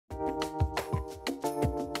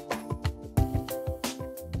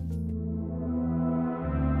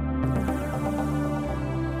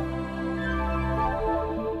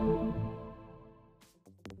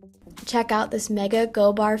Check out this Mega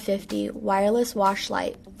Go Bar 50 wireless wash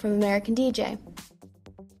light from American DJ.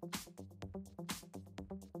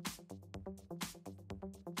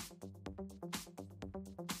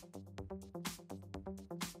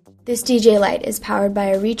 This DJ light is powered by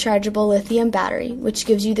a rechargeable lithium battery, which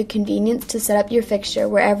gives you the convenience to set up your fixture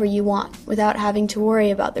wherever you want without having to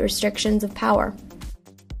worry about the restrictions of power.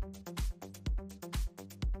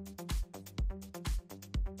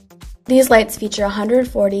 These lights feature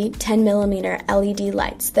 140 10mm LED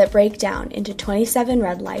lights that break down into 27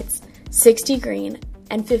 red lights, 60 green,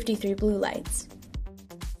 and 53 blue lights.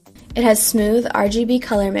 It has smooth RGB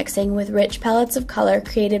color mixing with rich palettes of color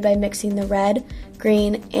created by mixing the red,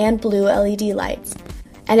 green, and blue LED lights,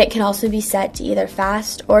 and it can also be set to either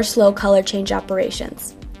fast or slow color change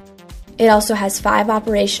operations. It also has 5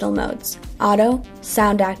 operational modes: auto,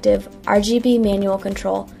 sound active, RGB manual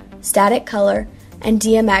control, static color, and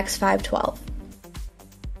DMX 512.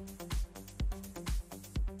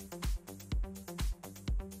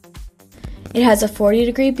 It has a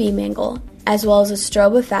 40-degree beam angle, as well as a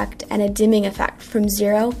strobe effect and a dimming effect from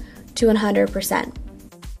 0 to 100%.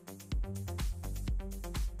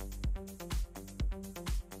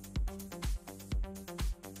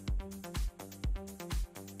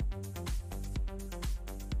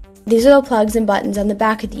 These are the plugs and buttons on the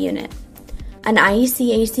back of the unit. An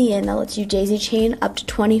IEC AC in that lets you daisy chain up to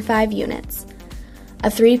 25 units, a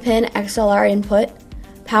 3-pin XLR input,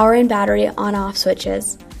 power and battery on-off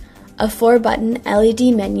switches, a 4-button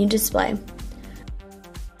LED menu display,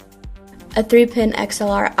 a 3-pin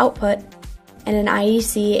XLR output, and an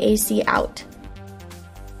IEC AC out.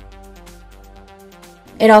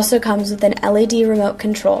 It also comes with an LED remote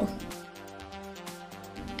control.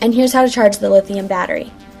 And here's how to charge the lithium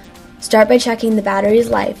battery. Start by checking the battery's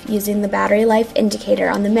life using the battery life indicator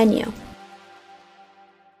on the menu.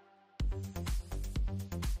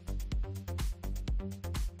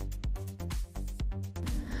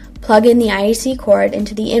 Plug in the IEC cord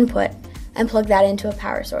into the input and plug that into a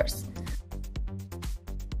power source.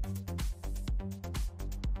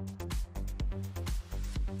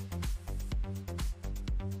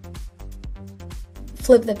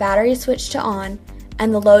 Flip the battery switch to on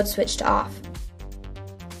and the load switch to off.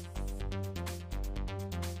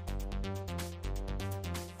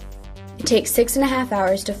 It takes 6.5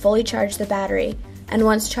 hours to fully charge the battery, and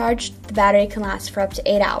once charged, the battery can last for up to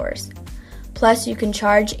 8 hours. Plus, you can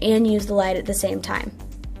charge and use the light at the same time.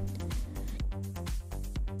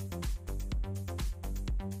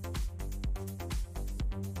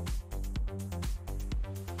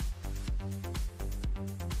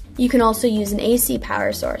 You can also use an AC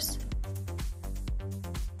power source.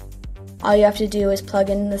 All you have to do is plug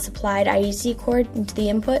in the supplied IEC cord into the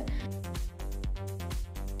input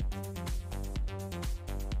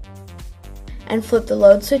and flip the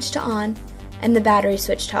load switch to on and the battery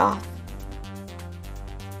switch to off.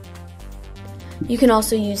 You can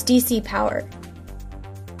also use DC power,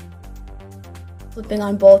 flipping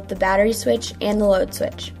on both the battery switch and the load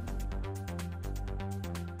switch.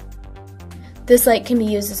 This light can be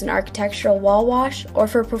used as an architectural wall wash or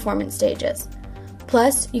for performance stages.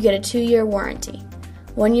 Plus, you get a 2-year warranty,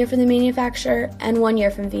 1 year from the manufacturer and 1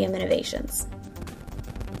 year from VMInnovations.